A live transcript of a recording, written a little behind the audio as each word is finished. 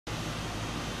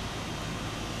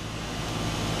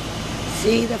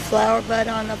See the flower bud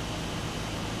on the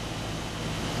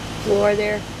floor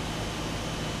there?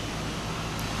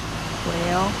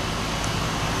 Well,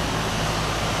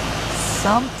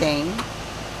 something,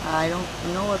 I don't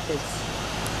know if it's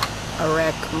a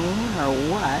raccoon or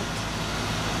what,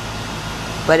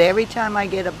 but every time I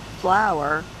get a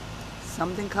flower,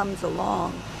 something comes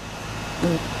along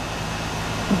and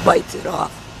bites it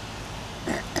off.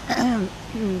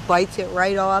 Bites it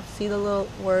right off. See the little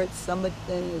where it's somebody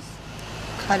is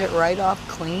cut it right off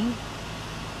clean,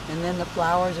 and then the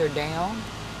flowers are down.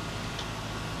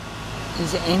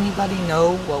 Does anybody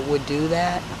know what would do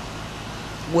that?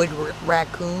 Would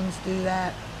raccoons do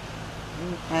that?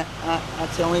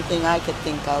 That's the only thing I could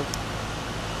think of.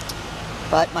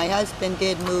 But my husband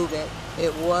did move it.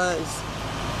 It was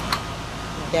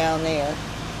down there,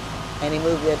 and he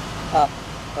moved it up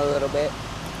a little bit.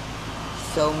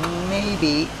 So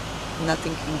maybe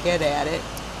nothing can get at it.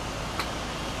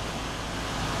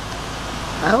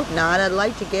 I hope not. I'd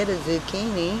like to get a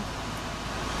zucchini.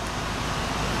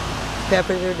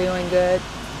 Peppers are doing good.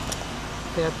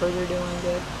 Peppers are doing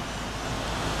good.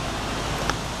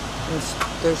 And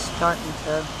they're starting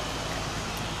to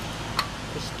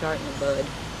bud.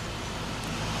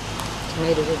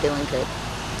 Tomatoes are doing good.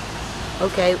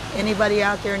 Okay, anybody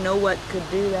out there know what could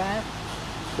do that?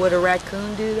 Would a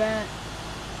raccoon do that?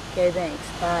 Okay, thanks.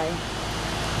 Bye.